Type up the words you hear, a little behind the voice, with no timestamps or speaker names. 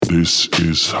This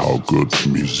is how good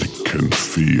music can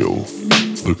feel.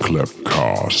 The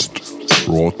Clapcast,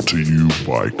 brought to you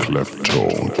by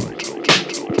Claptone.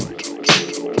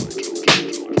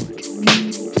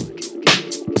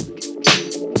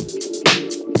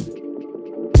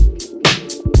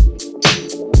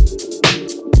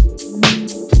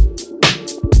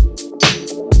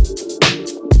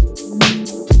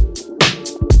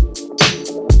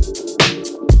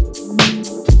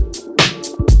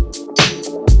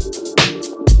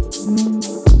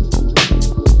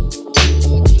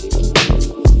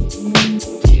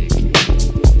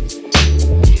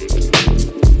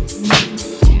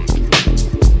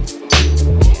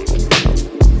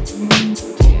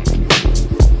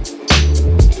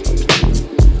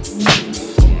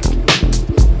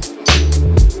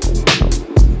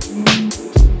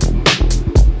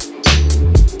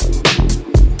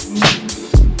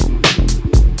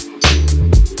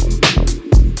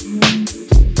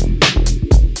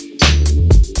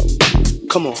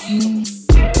 Come on.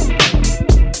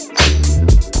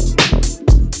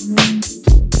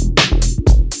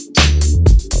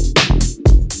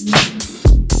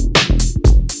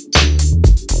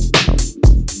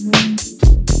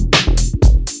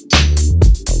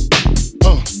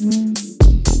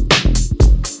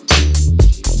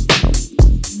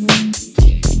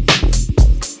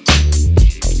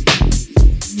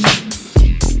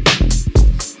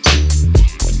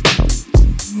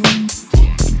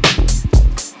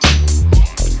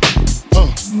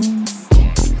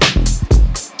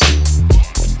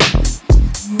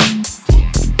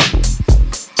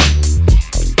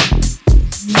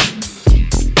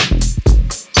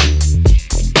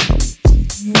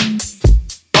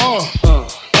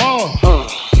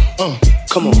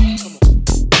 Come on.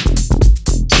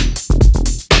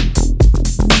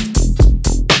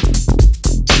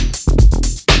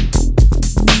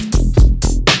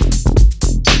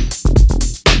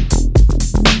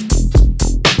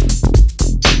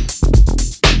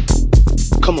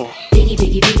 Come on. Biggie,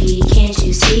 biggie, biggie, can't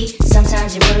you see?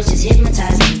 Sometimes your words just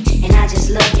hypnotize me, and I just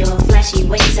love your flashy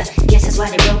ways. I guess that's why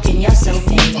they're broken, you're so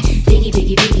fake. Biggie,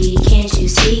 biggie, biggie, can't you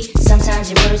see?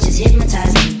 Sometimes your words just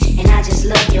hypnotize me, and I just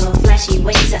love your flashy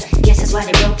ways. I guess that's why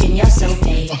they're broken, you're so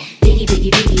fake. Biggie,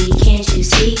 biggie, biggie, can't you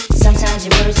see? Sometimes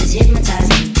your words just hypnotize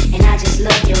me, and I just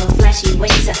love your flashy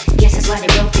ways. I guess that's why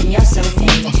they're broken, you're so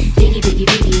fake. Biggie, biggie,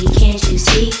 biggie, can't you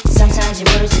see? Sometimes your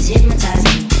words just hypnotize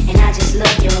me, and I just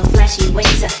love your flashy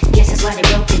ways. I guess that's why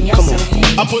they're broken, you're so fake.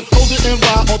 I put O's in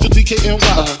NY onto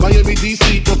DKNY. Miami,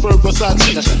 DC, prefer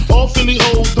Versace. All Philly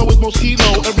hoes know it's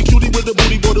Moschino. Every cutie with the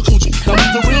booty, boy, the coochie. Now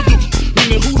who's the real dookie?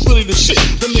 Meaning who's really the shit?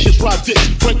 Them niggas ride dicks.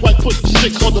 Frank White push the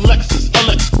stick called the Lexus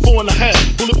LX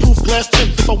 4.5. Bulletproof glass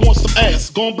tips if I want some ass.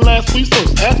 Gon' blast squeeze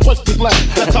first, ass questions last.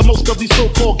 That's how most of these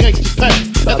so-called gangsters pass.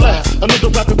 At last, a nigga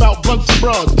rapping about blunts and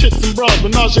bras, tits and bras,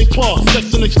 menage a trois,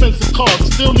 sex and expensive cars. I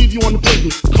still leave you on the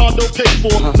pavement. Condo paid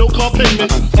for, no car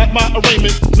payment. At my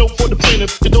arraignment, note for the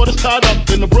plaintiff. Your daughter's tied up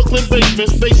in the Brooklyn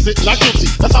basement. Face it, not guilty.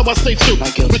 That's how I stay true.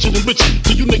 Richer than richer,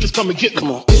 till you niggas come and get me.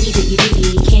 Come on. Biggie, biggie,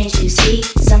 biggie, can't you see?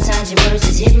 Sometimes your words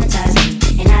just hypnotize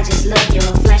me, and I just love your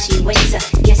flashy ways. I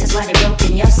guess that's why they're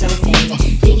broken, you're so fake.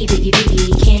 Biggie, biggie,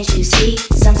 biggie, can't you see?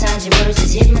 Sometimes your words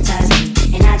just hypnotize me,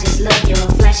 and I just love your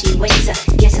flashy ways. I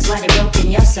guess that's why they're broken,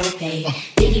 you're so fake.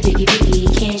 Biggie, biggie, biggie,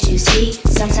 can't you see?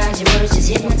 Sometimes your words just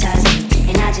hypnotize me,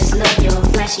 and I just love your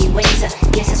flashy ways. I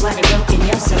guess that's why they're broken,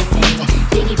 you're so fake.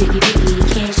 Biggie, biggie,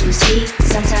 biggie, can't you see?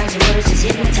 Sometimes your words just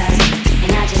hypnotize me,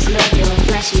 and I just love your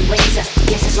flashy ways. I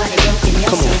guess that's why they're broken, you're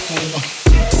so fake.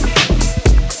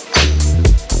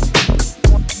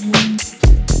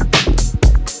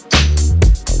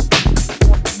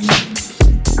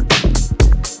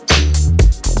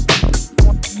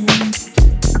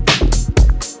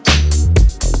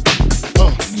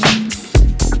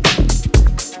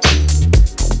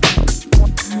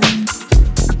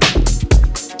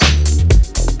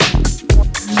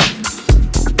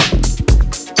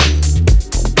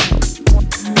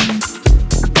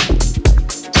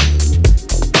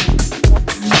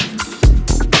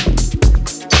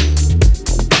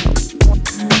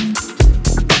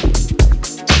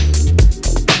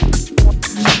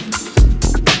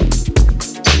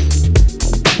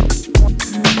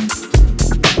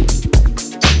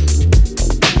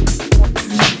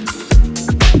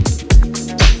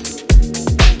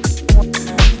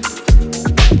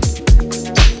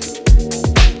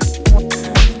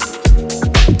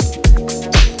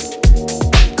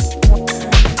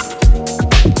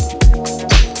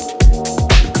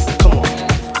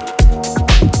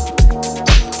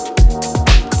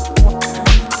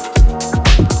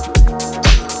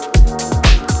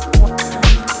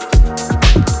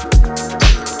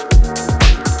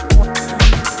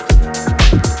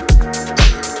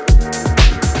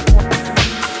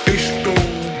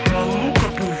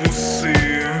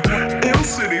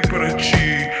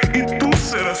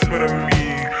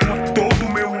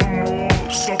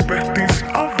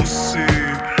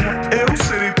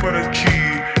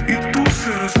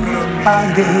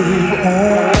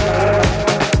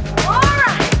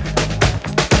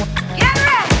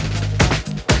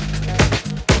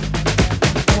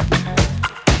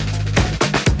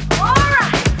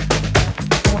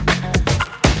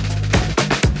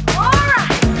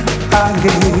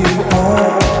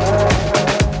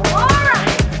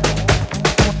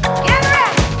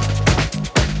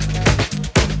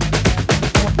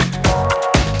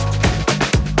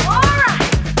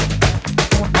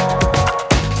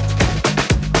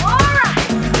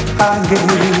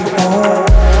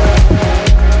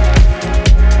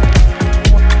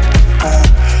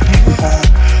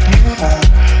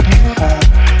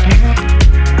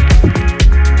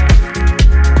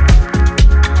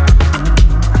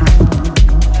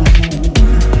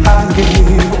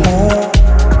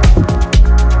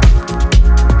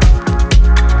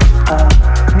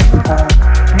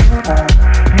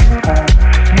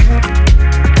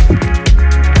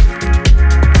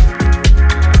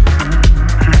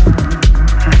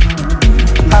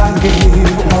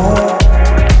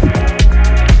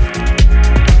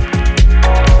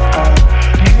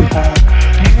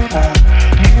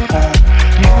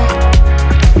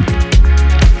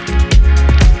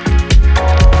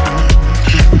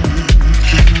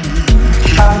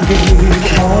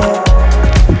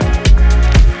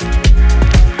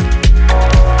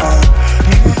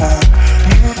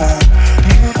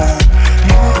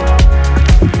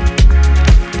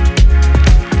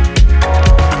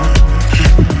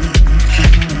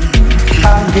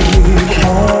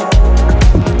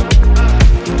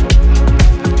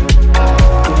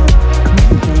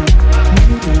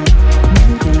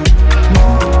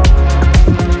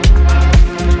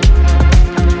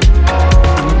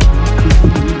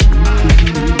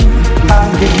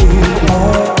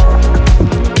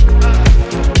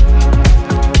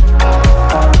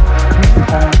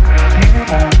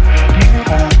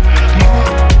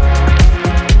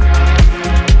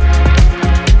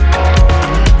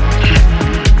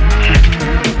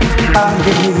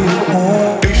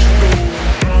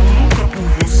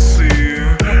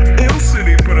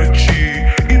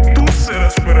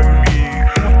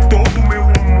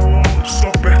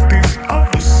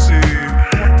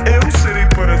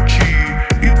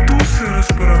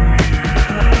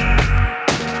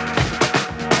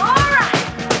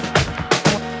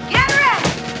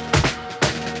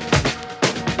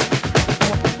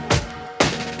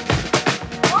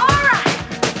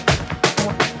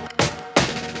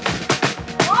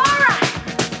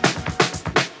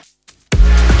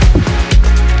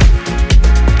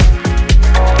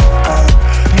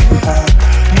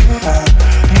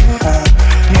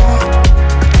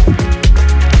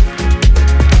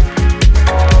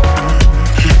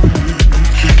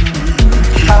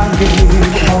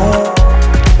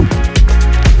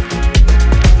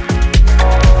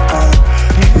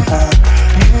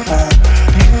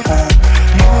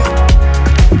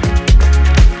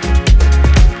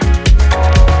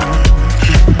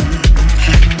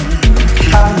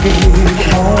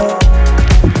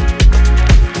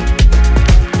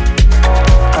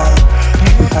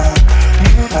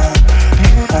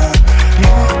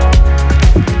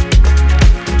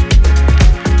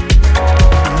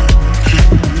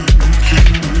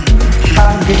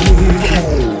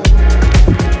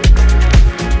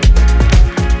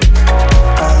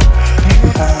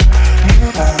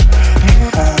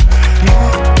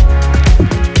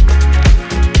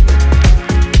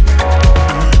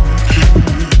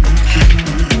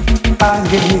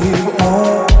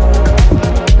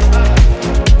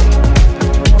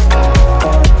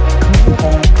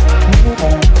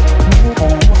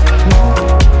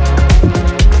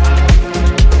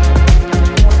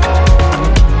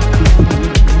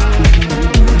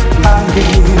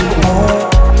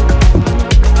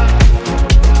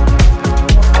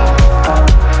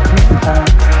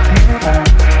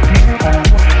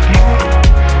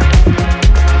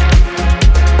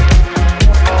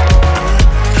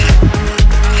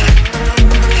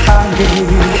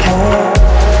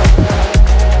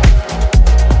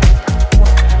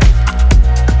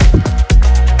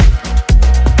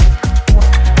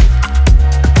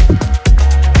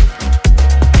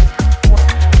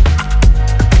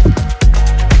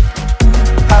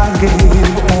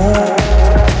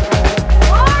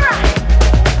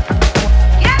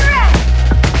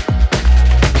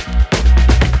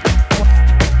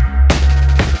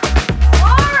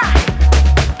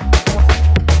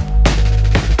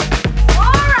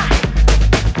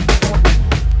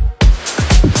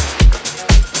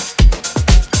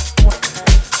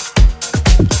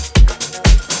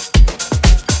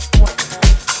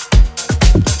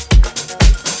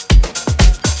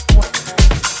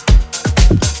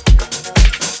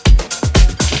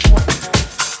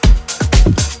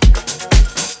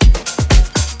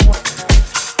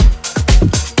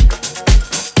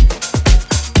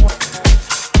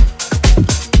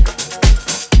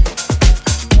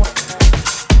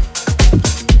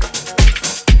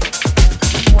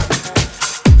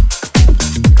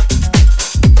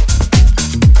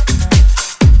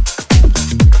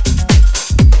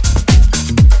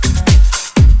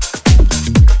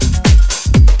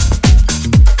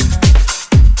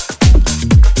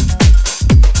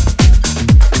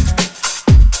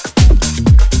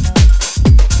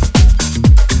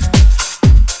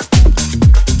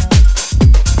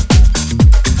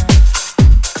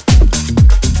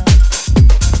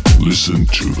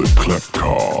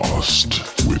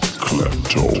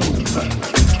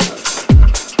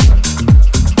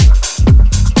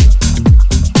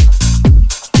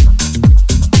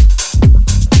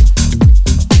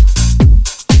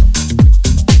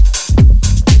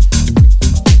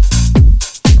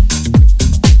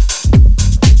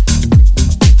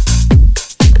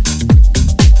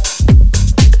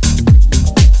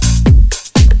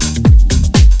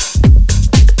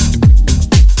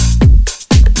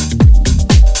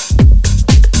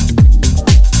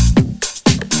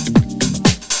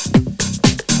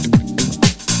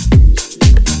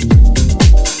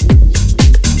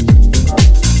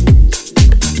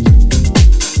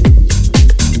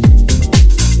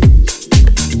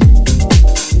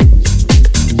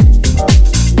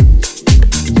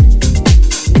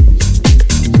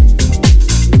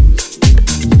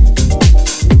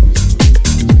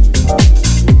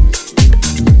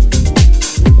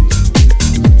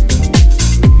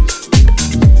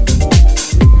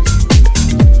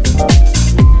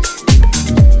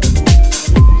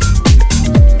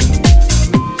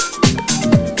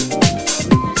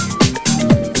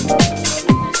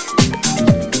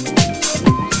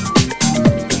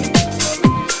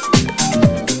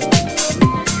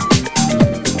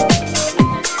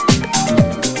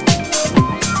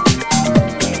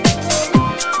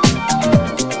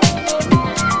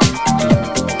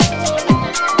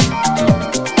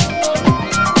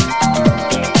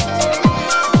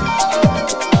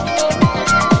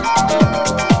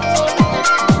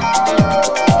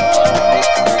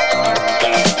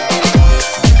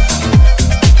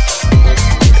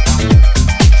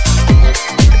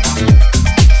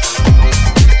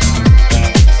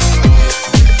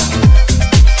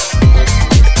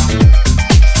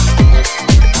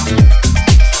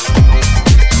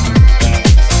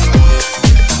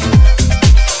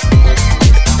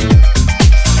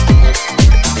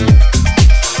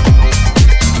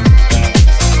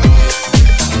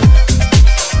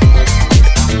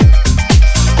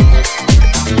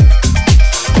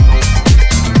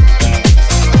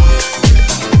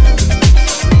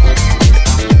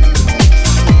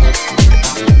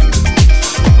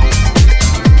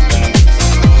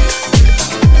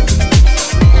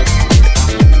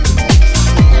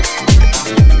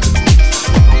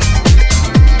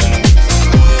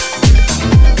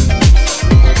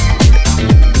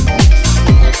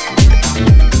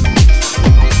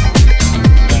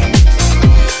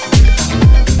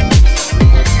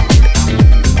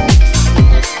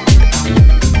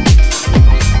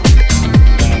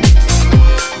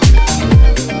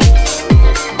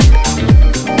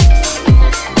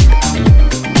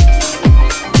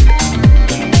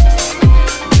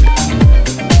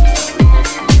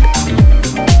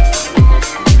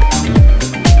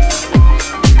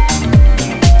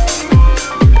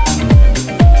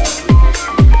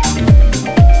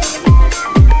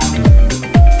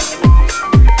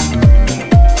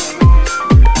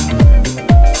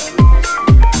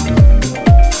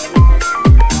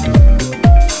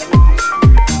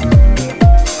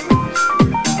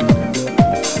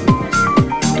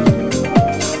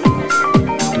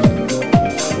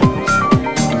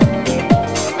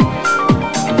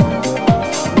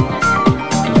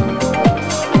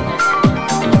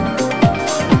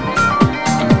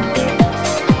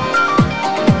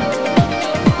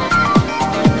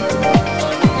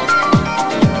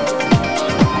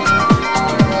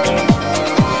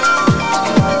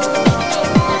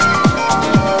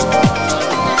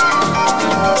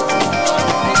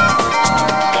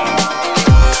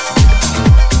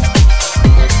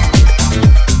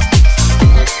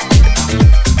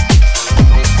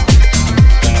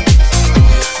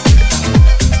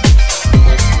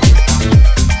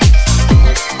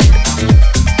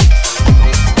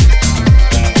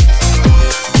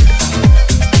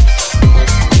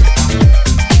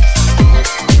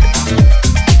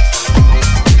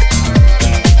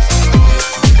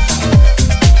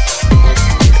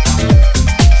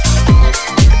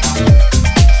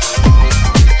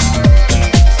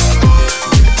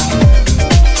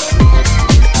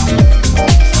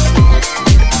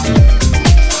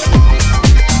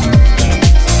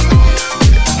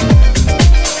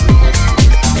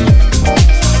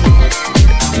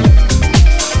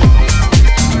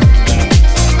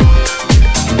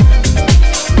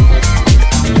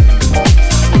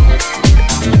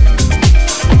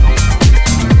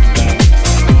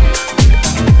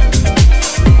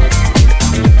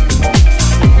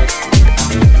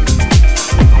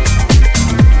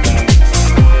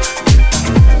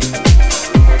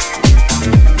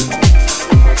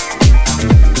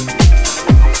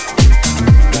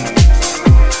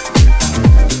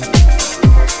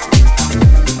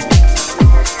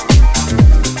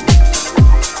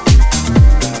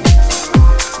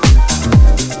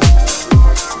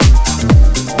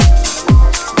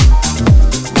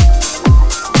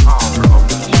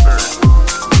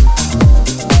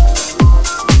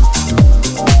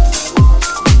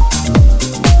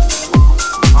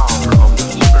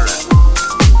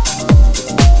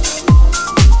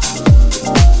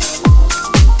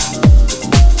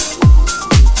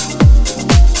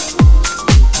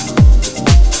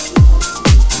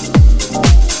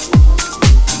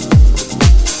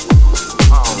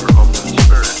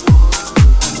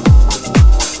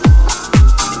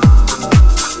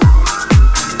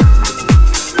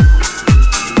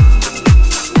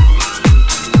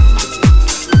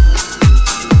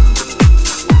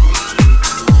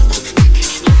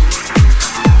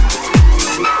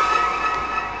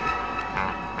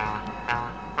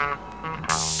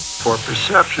 For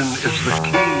perception is the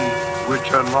key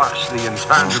which unlocks the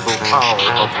intangible power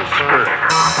of the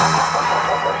spirit.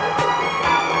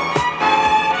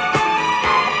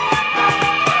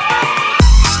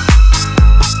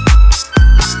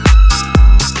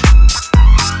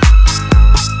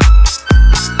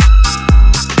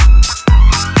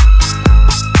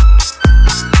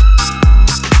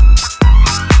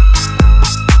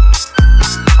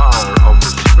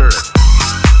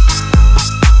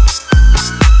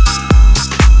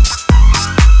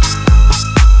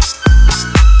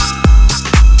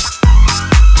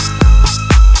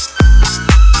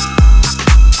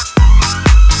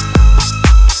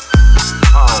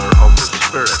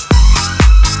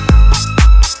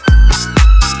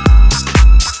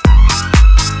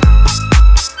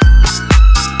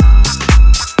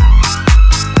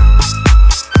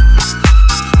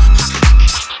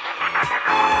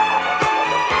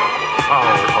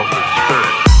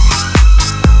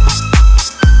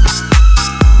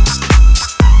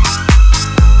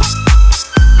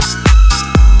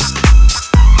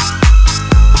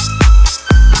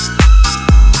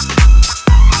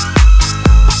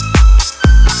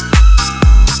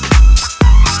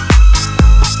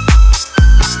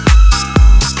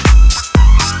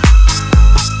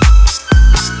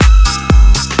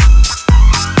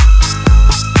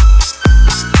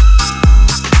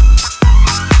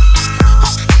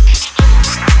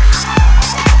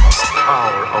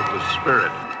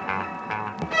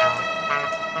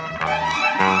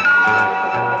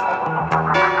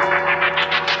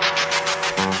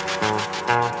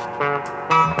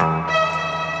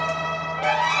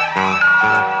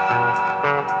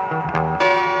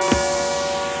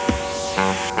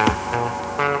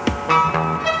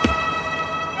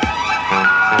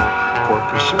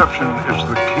 Perception is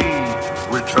the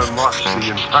key which unlocks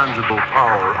the intangible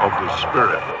power of the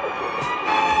spirit.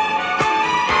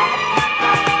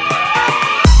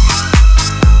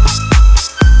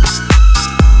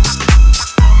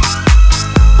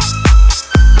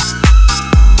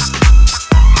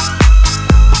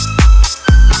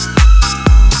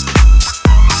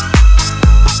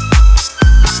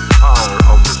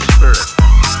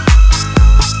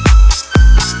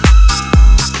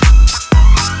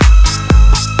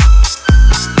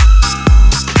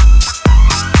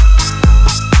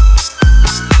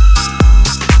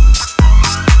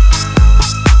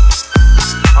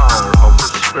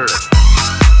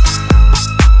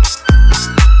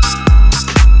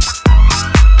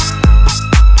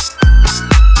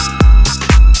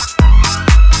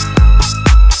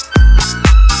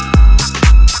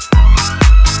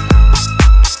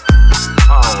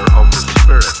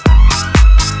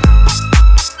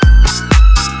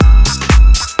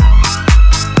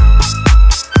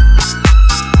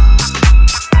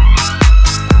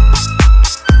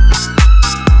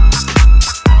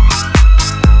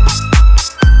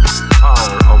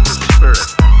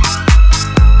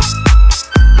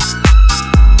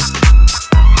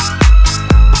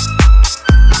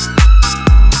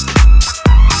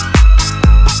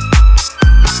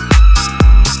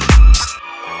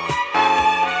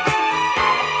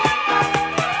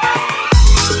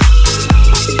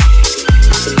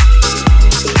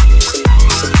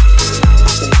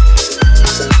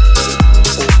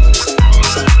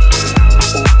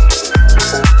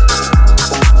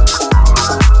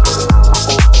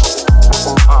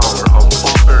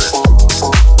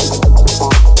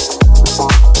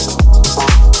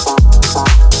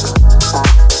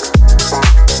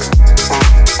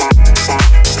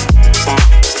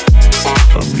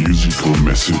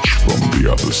 Message from the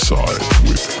other side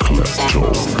with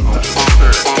Kleptone.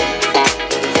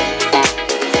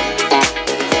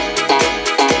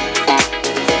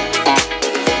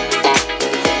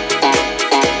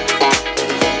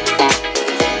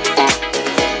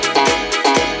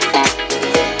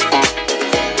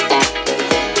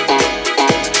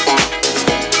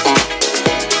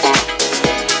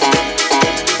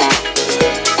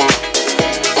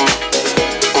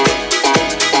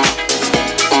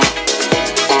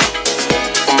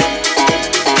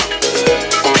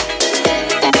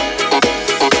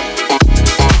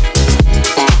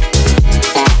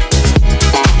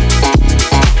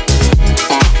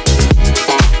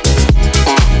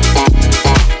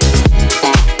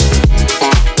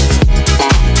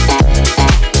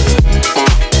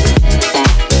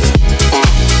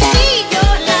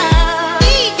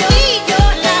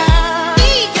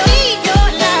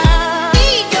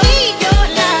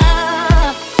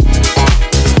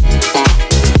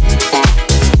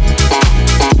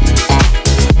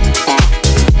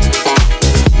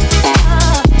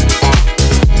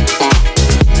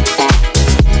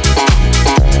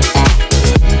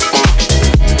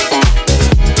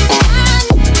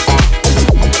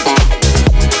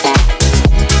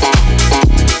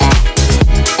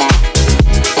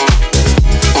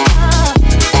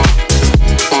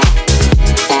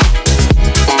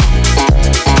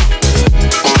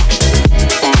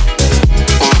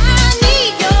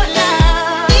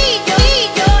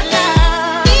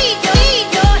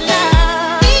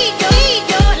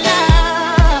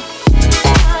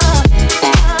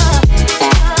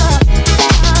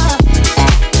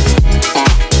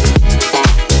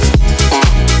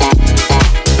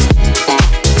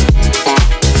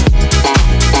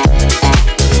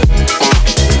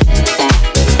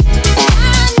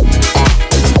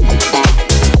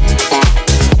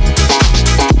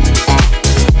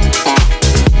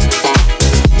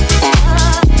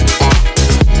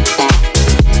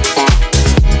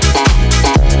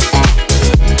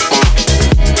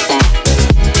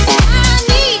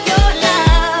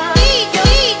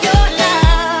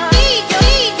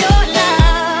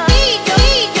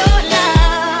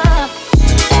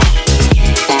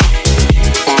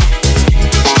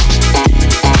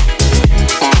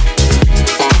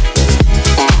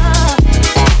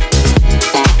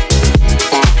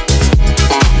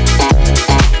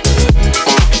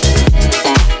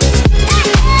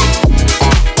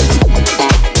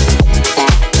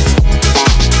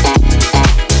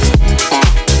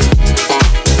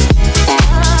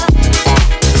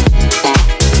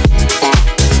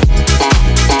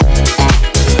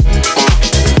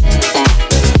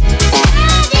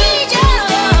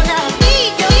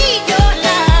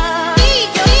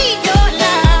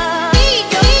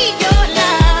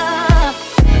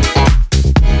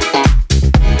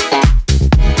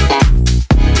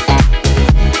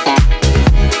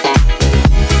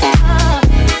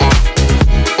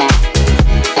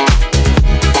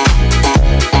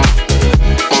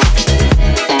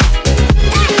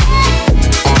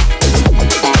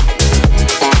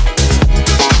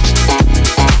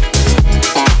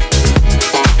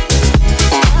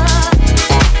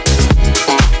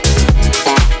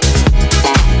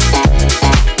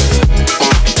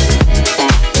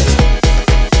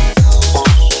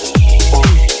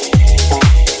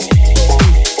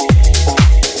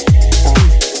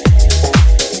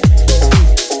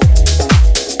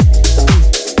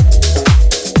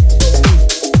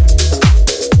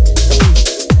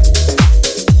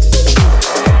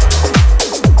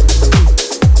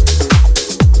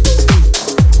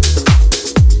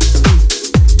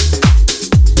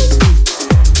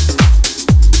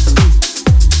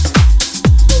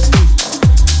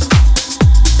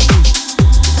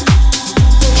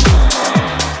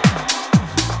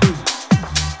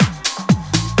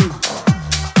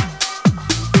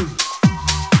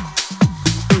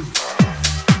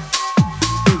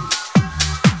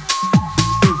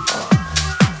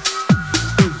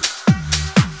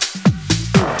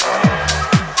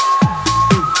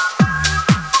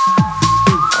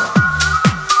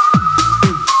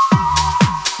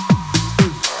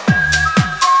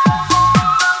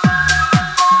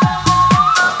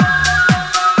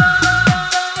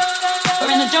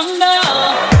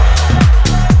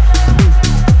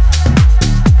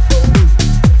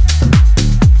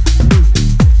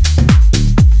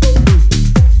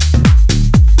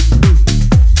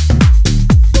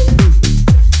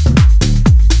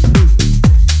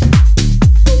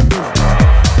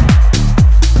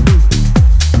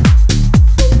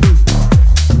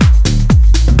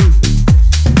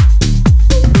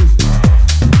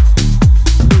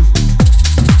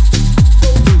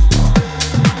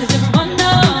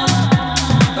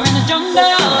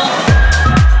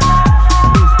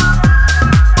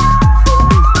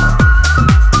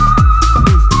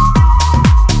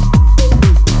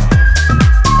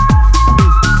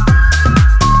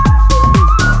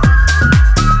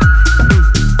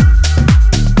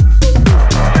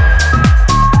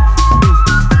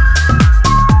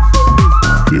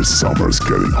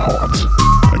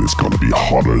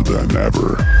 hotter than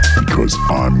ever because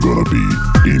I'm gonna be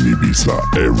in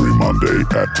Ibiza every Monday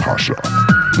at Pasha.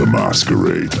 The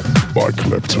Masquerade by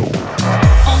Kleptone.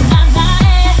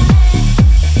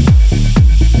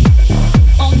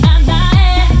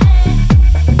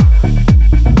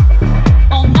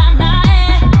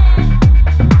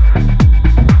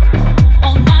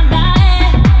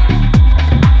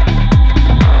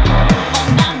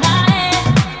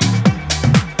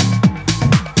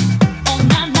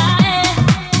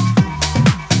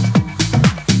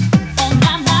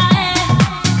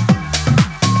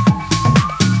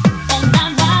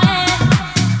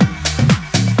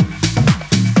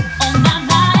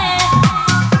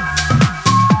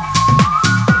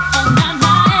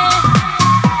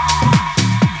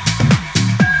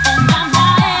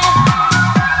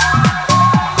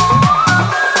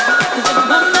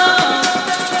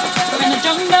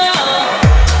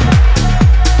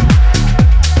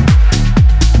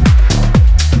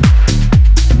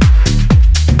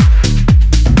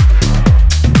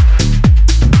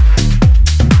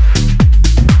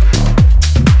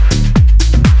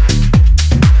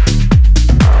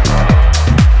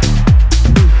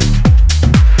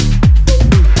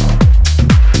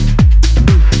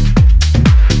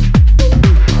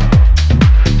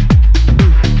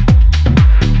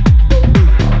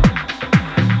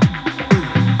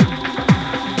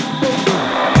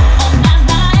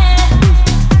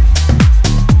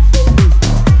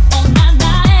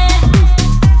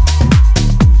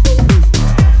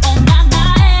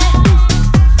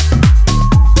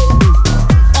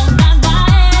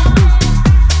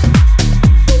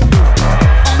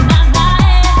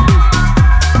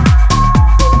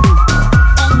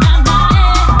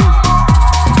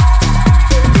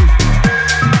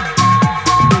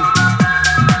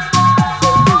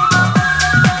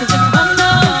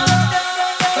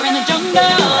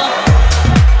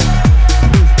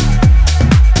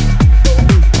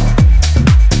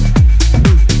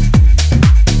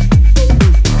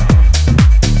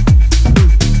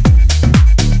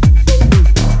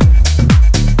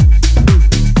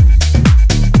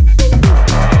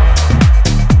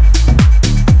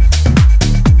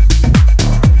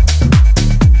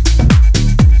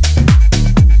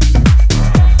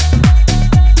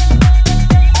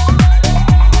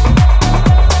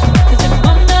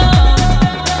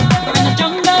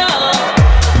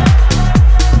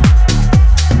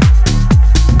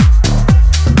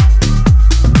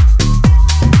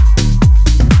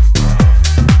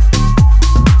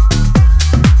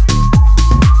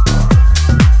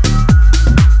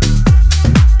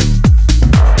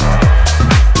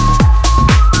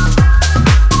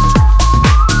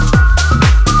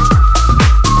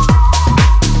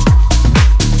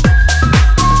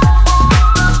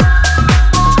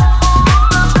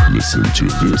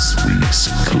 This week's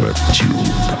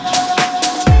Kleptune.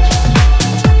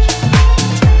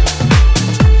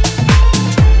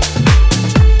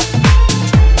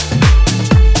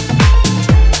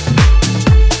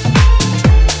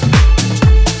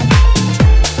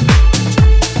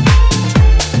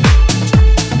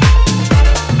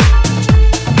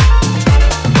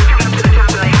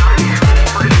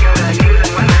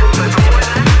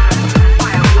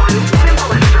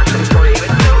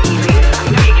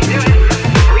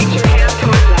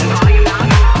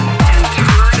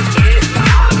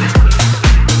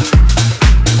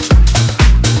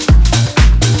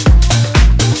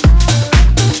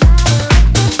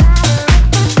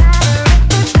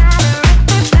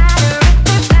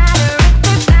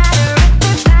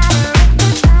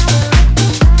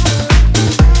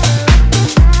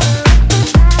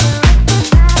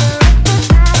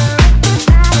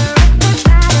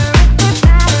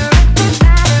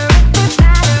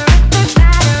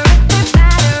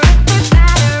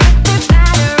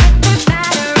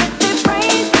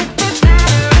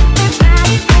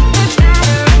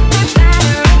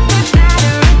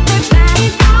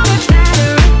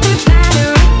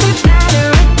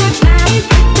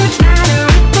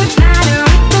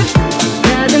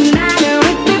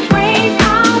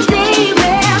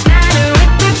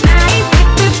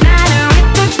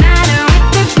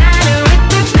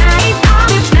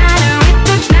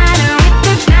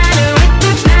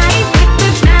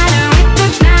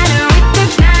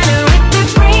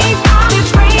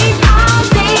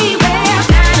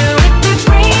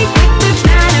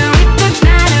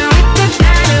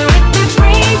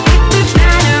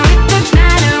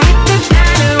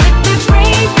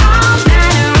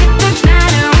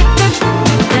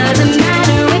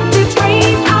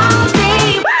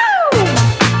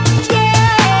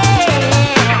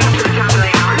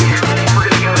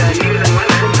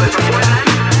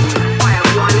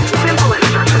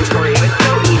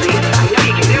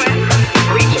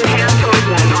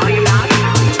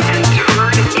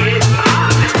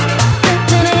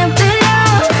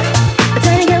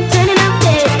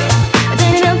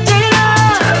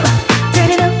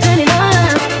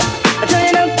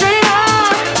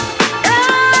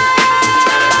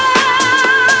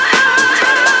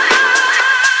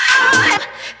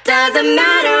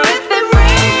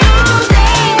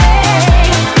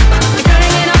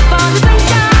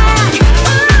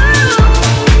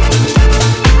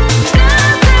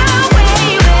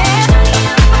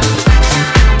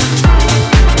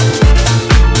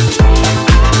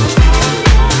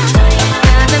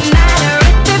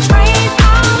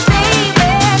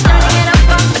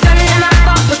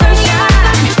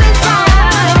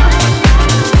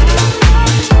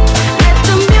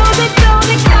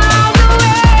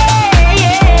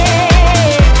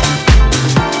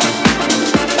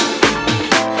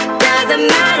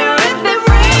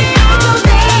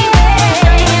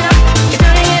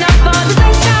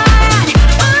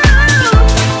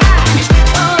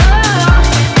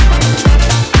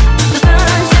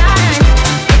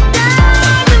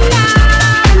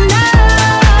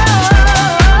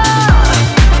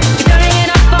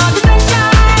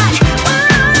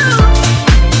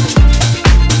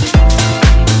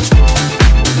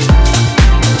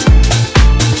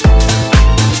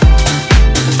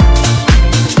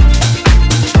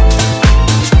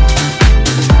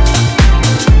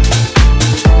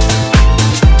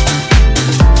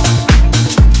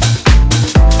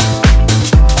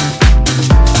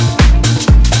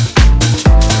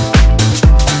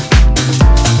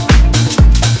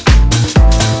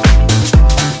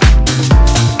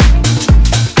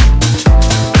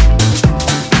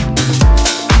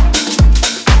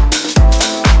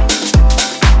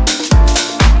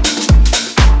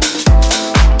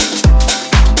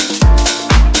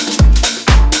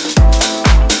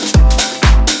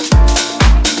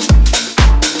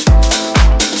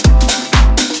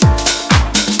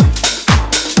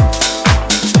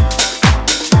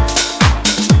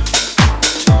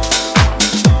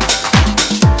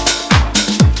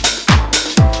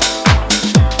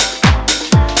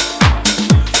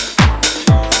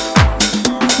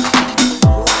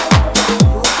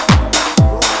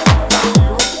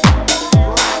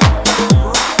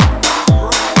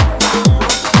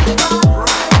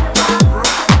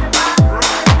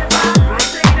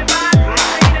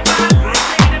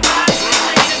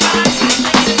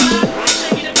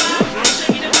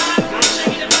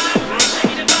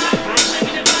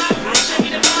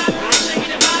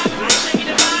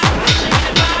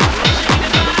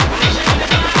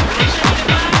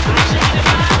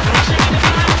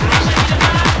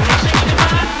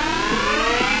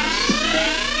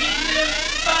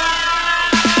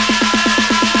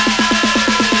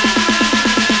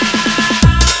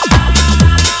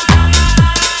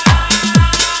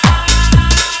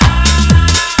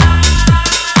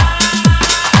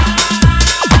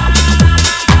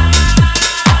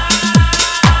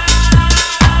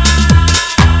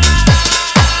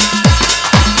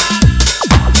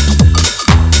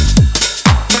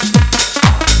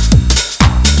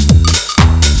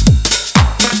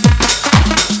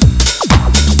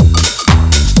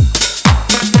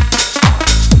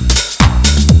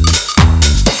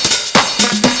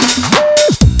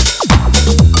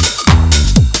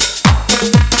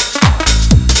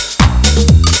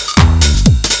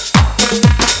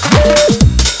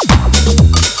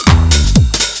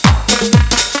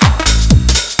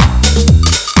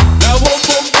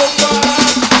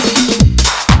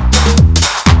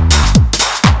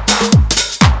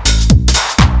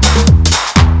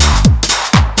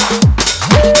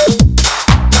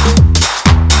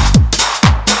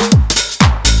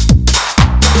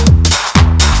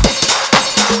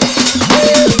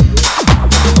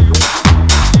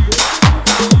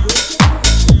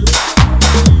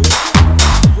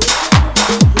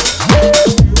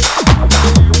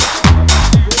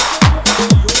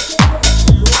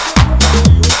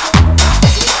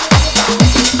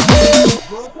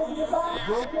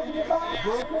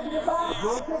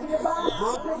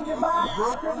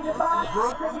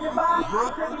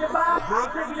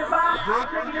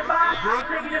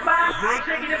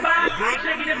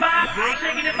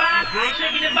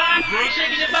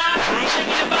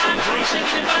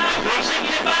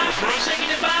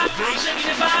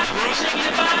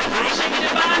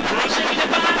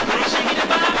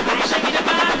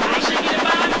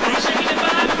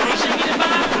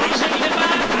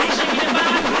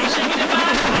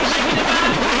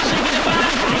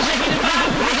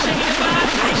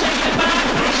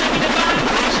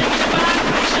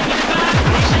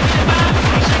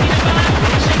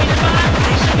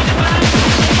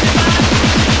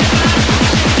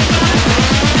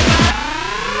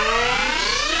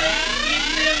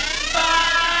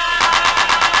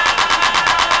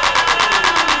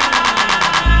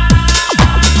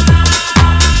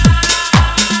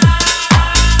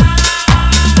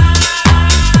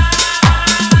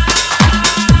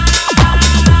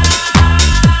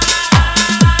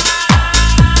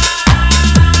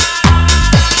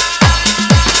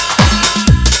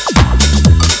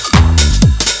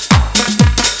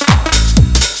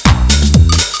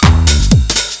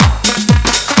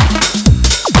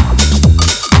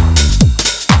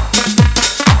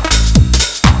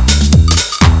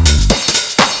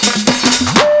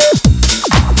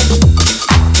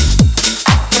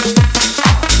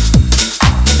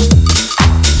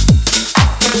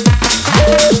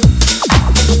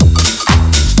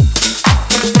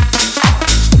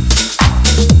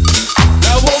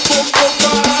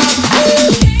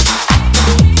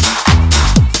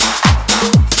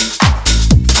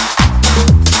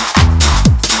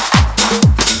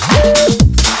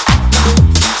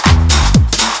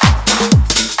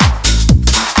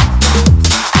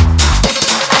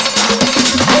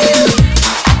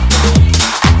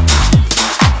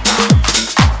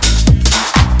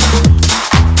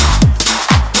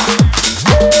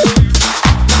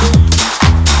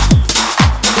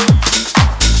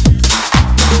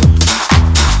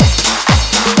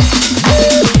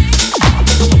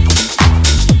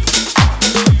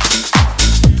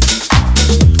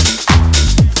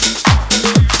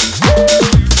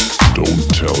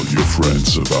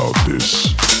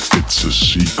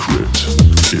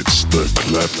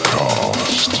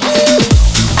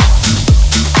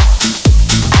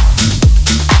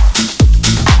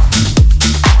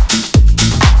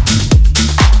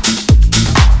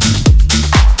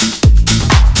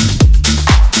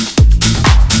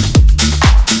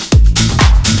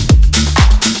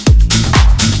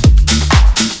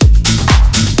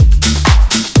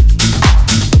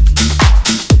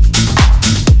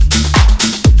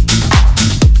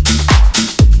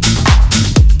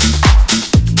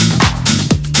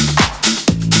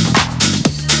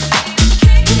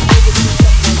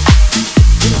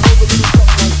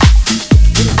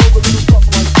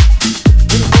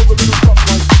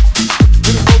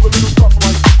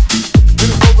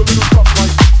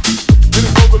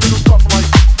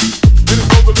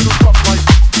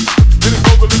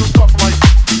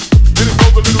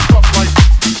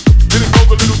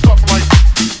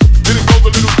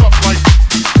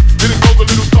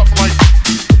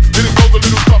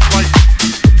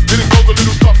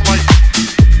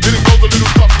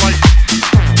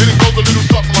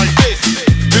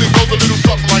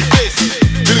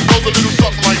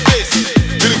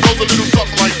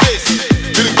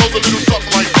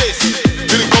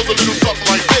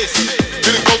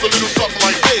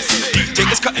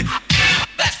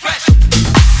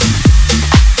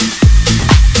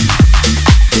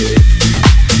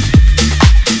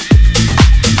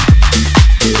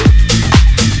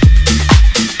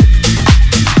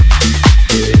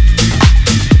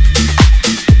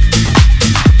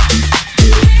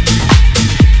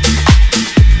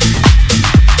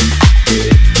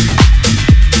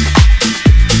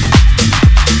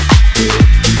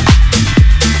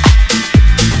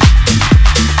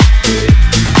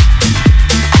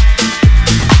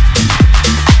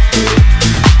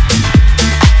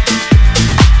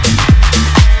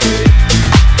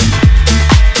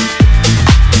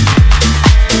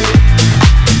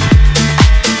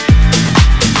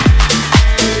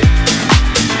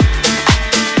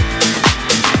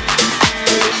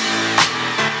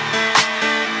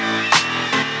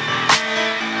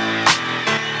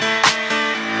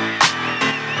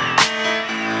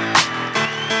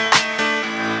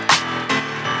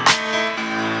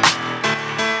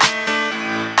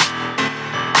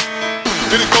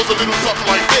 Then it goes a little something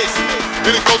like this.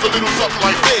 Then it goes a little something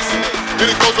like this. Then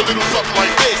it goes a little something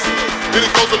like this. Then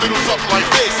it goes a little something like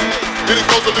this. Then it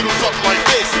goes a little something like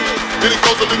this. Then it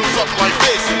goes a little something like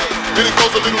this. Then it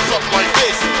goes a little something like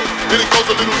this. Then it goes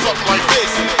a little something like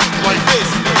this. Like this.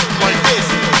 Like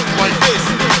this.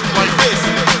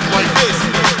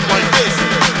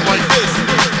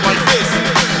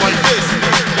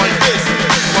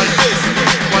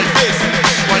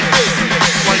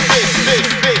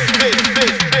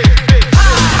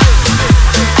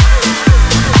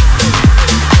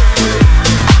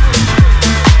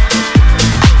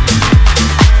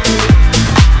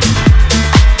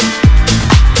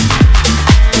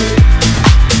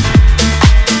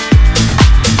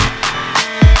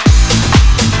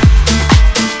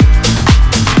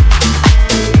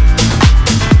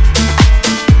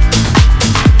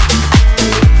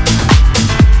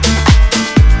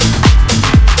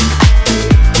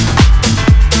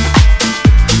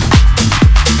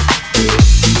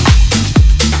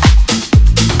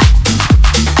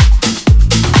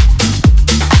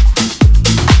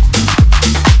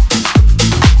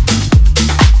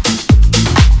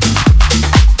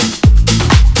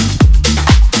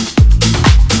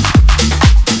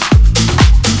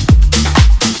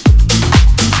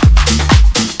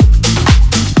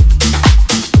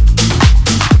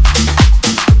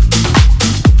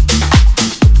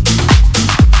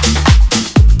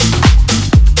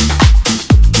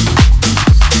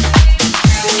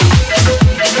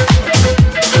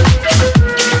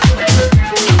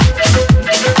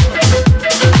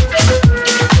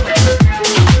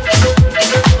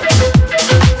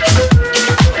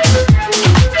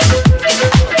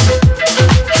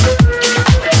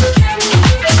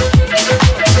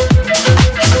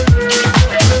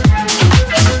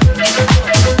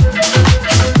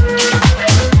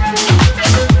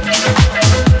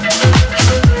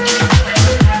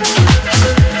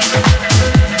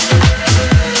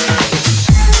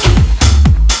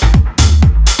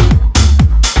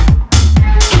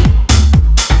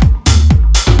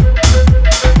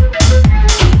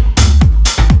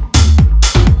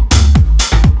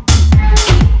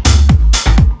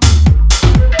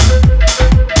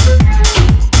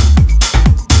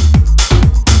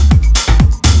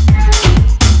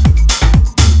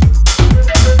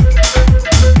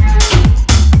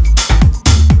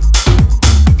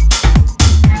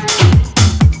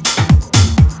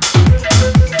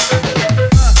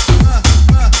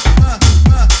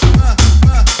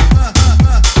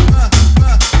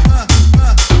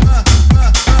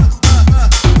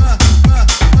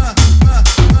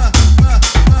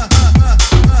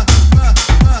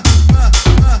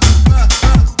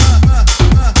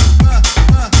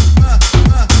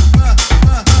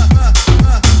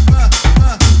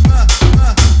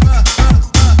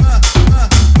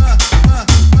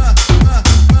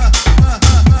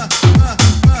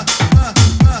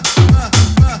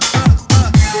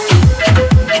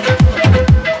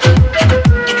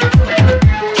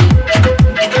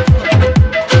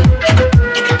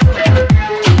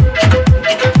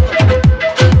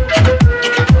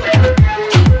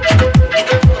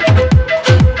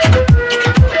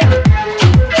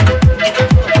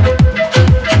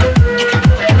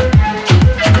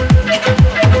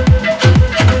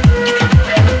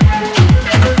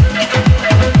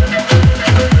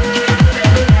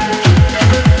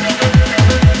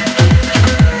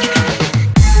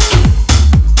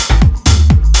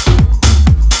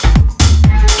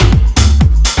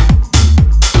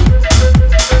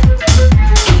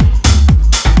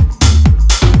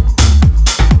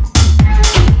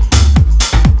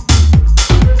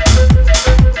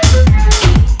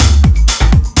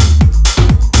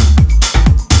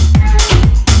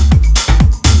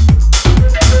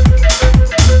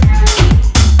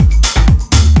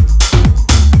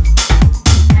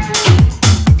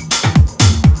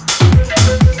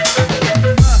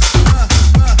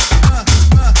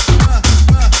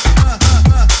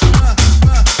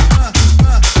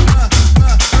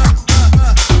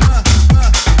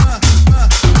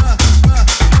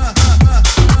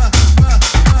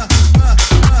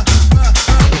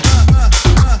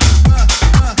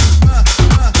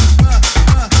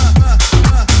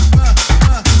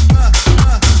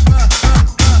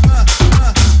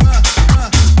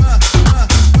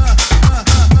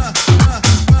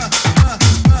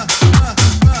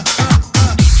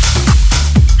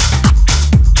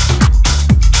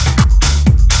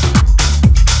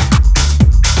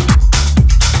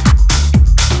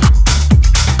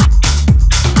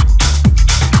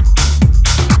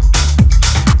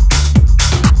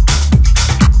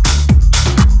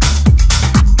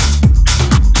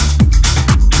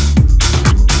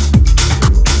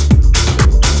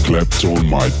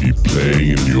 might be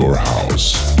playing in your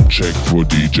house. Check for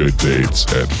DJ dates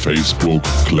at Facebook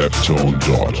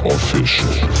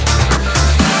Claptone.official.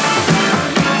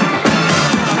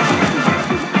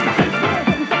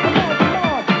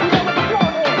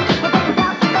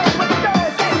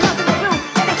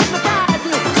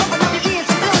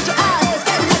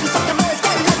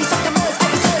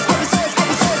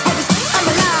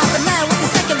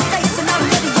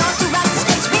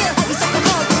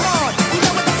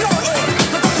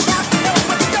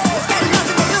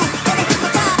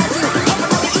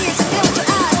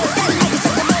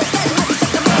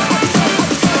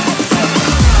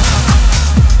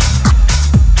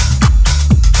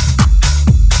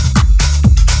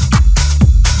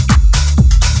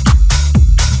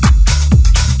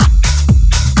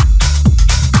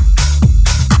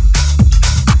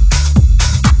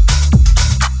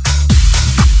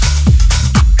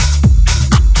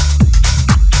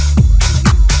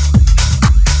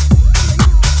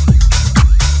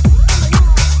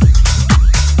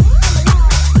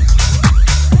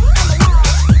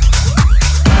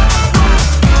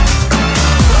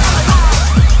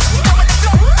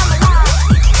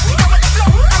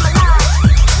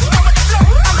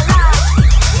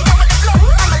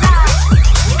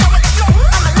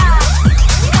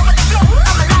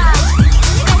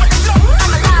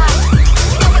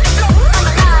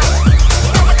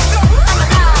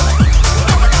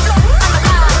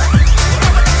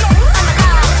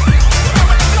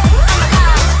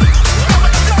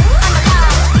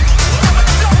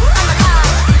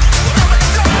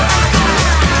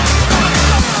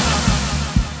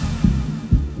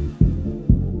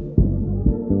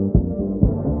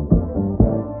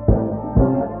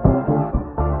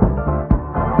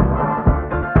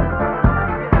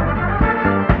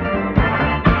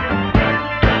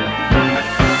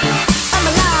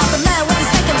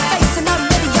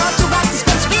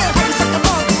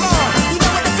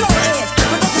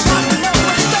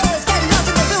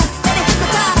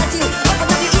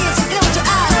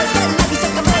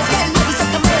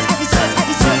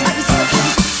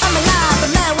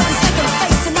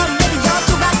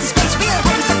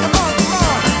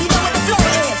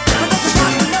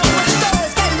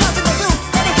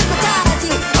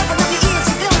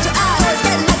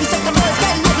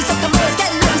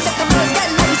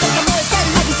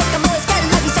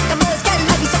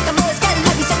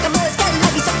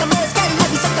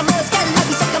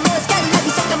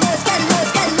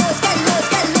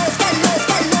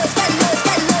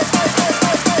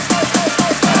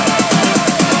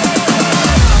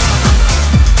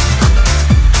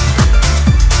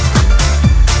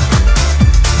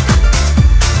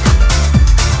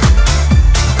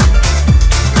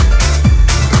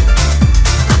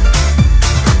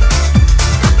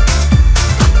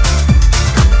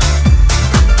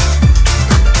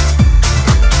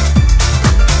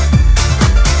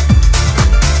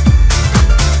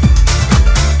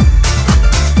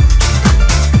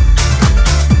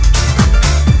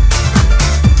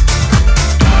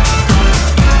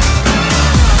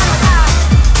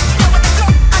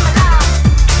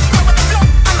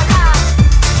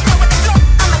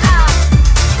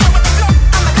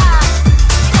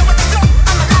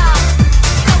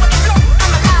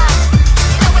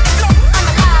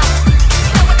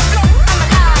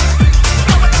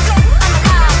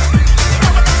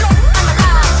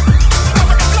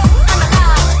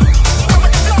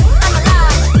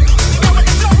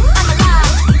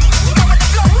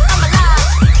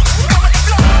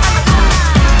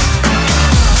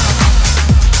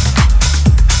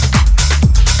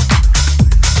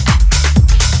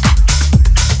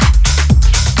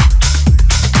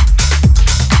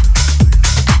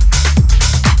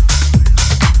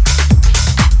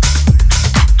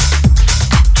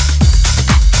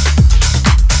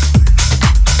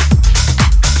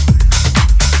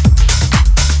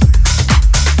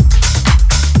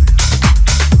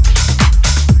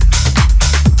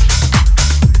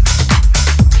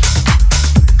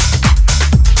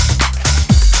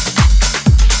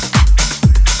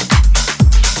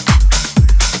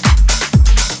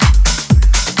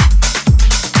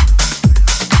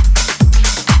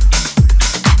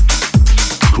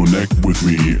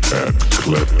 at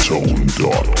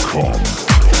Claptone.com.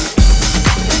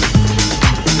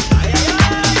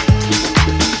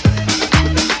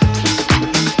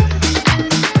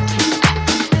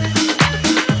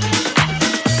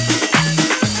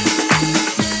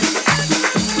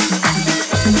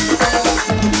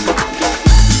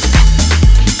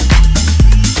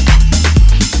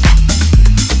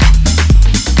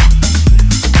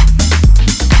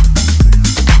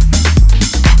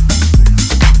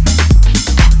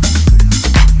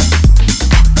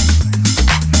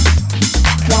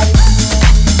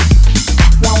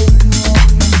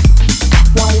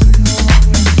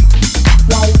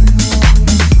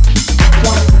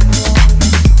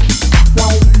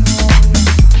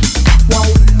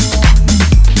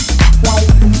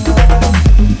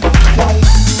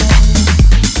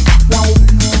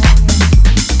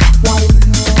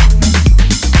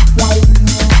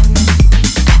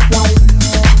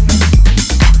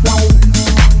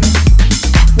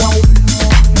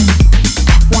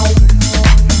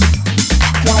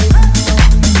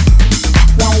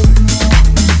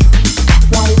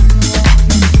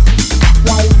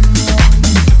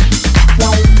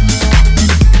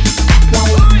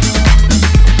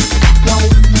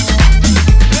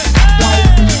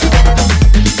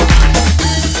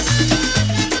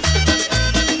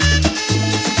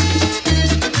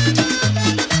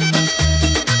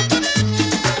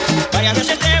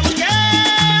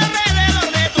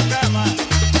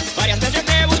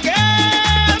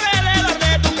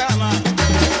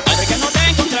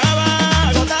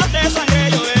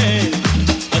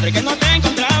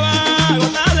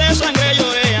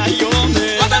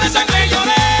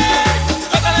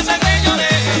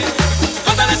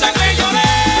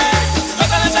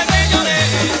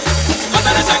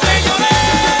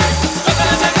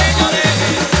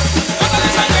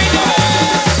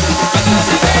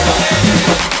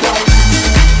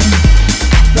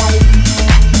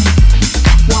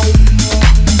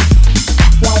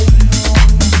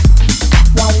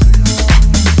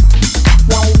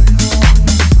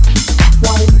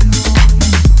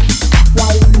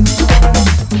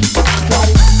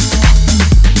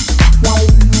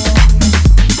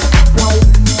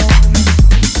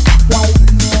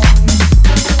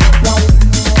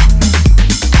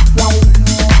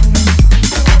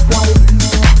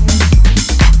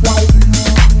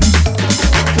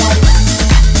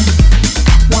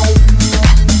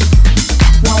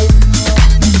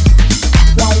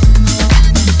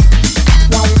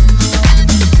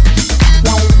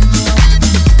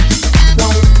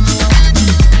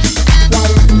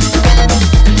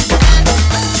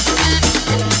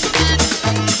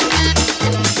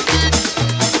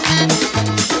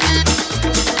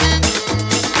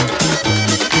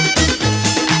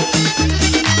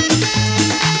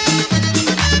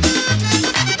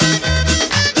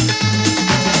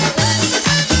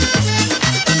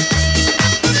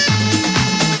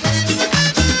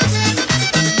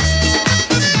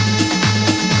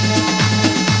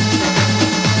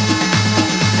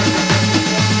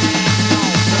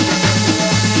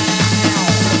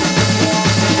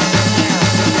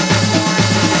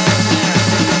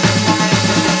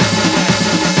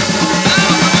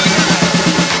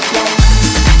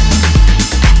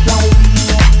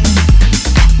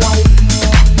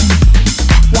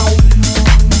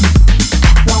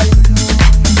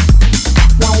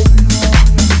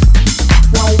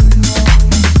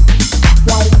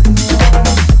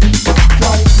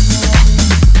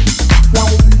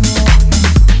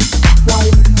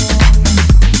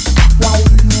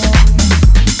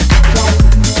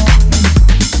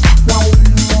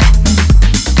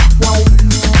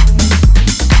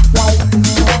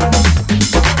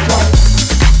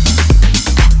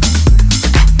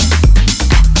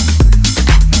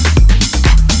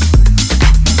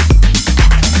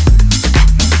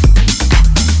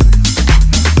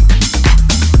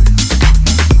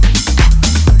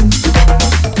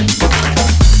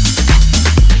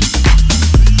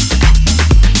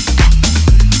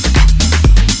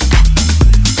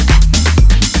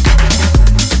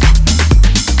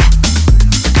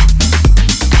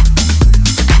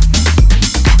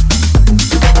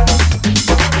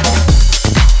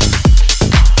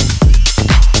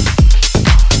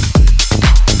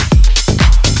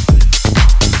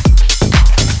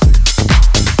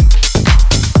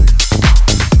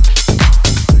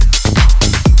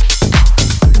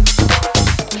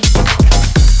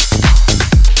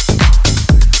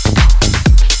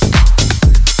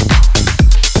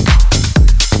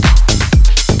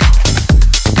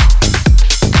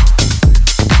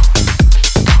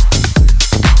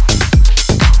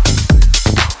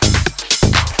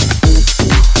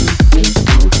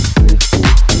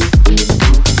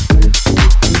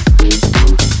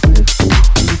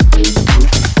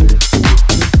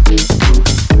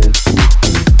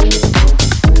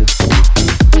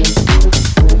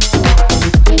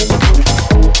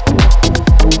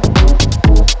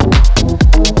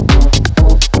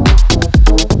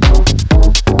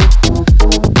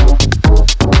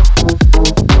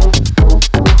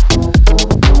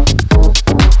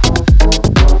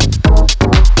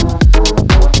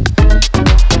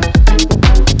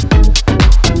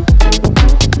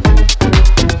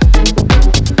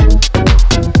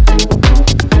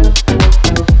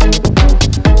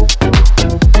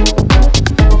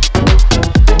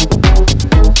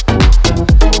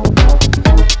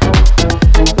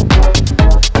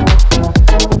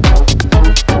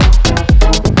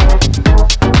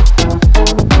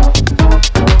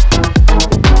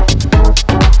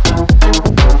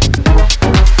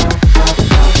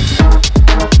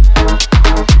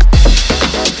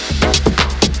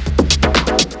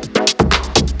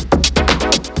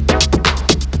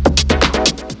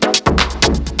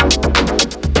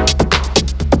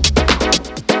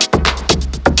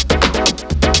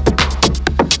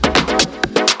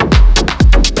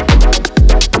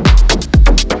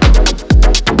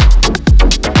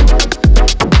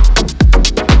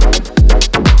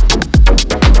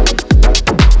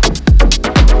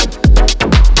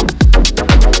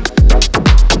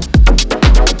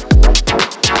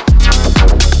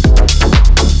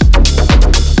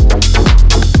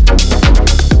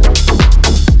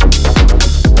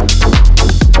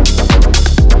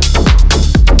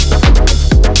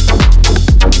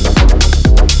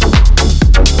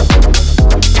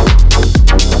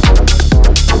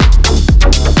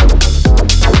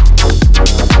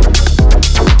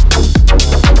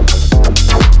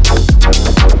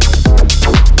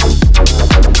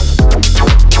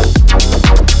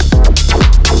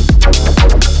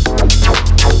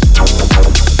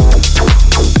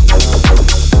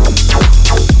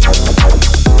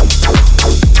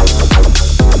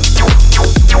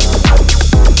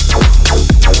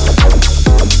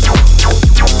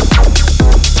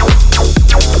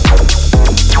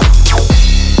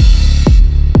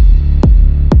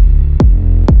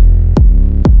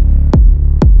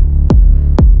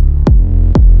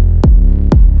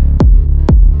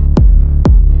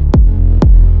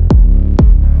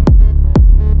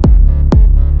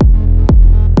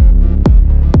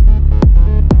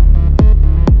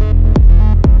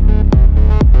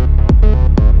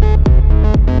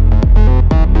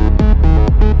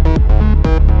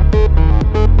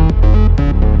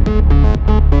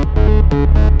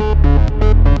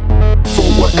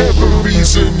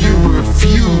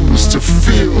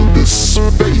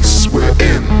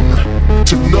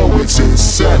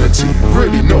 insanity,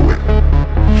 really know it.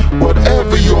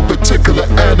 Whatever your particular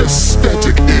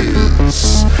anesthetic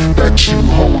is that you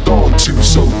hold on to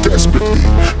so desperately,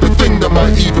 the thing that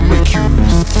might even make you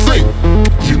think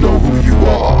you know who you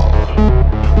are.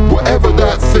 Whatever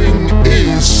that thing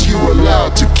is, you allow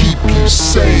to keep you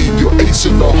sane. Your ace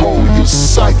in the hole, your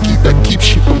psyche that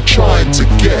keeps you from trying to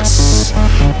guess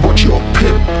what your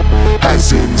pimp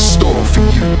has in store for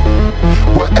you.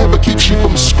 Whatever keeps you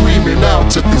from screaming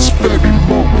out at this very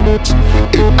moment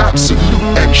in absolute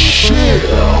and sheer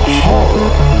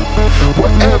horror.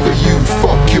 Whatever you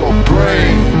fuck your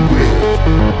brain with,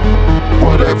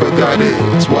 whatever that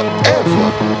is,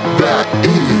 whatever that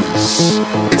is,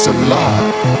 it's a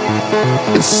lie.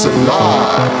 It's a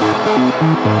lie.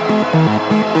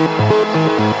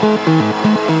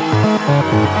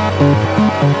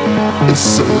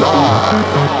 It's a lie.